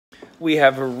we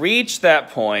have reached that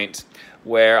point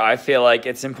where I feel like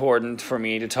it's important for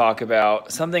me to talk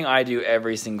about something I do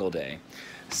every single day.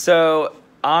 So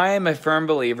I'm a firm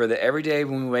believer that every day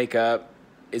when we wake up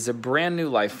is a brand new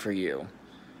life for you.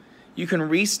 You can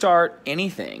restart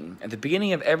anything at the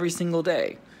beginning of every single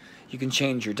day. You can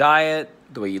change your diet,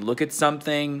 the way you look at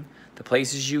something, the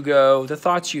places you go, the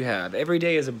thoughts you have. Every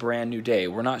day is a brand new day.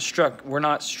 We're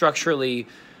not structurally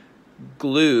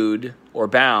glued or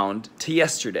bound to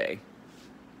yesterday.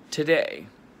 Today,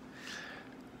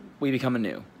 we become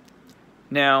anew.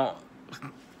 Now,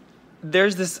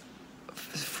 there's this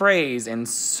phrase in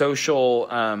social,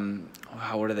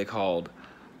 what are they called?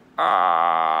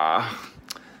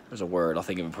 There's a word, I'll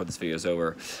think of it before this video is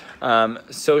over.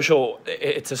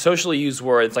 It's a socially used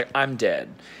word. It's like, I'm dead.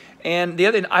 And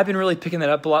I've been really picking that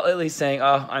up a lot lately, saying,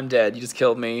 oh, I'm dead, you just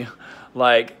killed me.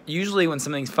 Like, usually when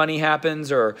something funny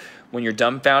happens or when you're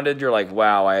dumbfounded, you're like,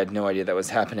 wow, I had no idea that was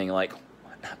happening. Like,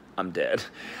 I'm dead.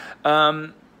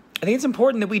 I think it's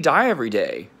important that we die every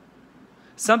day.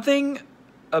 Something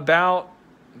about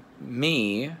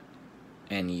me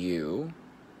and you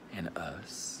and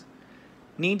us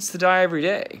needs to die every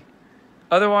day.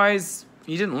 Otherwise,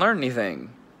 you didn't learn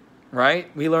anything, right?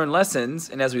 We learn lessons,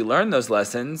 and as we learn those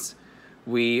lessons,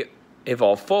 we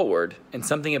evolve forward, and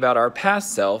something about our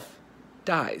past self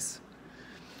dies.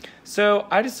 So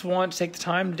I just want to take the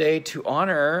time today to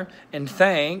honor and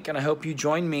thank, and I hope you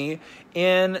join me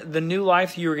in the new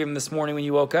life you were given this morning when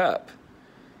you woke up,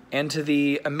 and to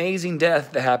the amazing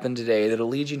death that happened today that'll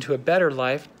lead you to a better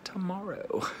life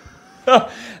tomorrow.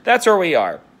 That's where we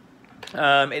are.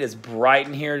 It is bright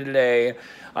in here today.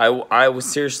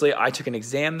 I took an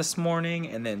exam this morning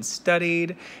and then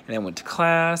studied and then went to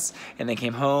class and then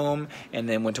came home and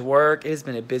then went to work. It has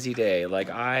been a busy day. Like,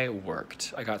 I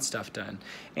worked. I got stuff done.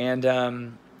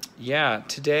 And, yeah,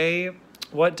 today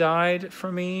what died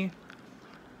for me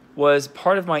was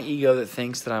part of my ego that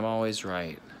thinks that I'm always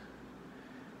right.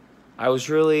 I was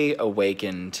really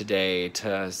awakened today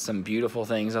to some beautiful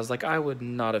things. I was like, I would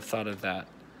not have thought of that.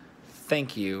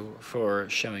 Thank you for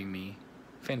showing me.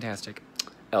 Fantastic.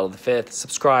 L the Fifth.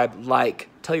 Subscribe, like,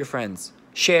 tell your friends,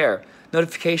 share,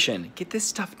 notification. Get this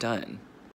stuff done.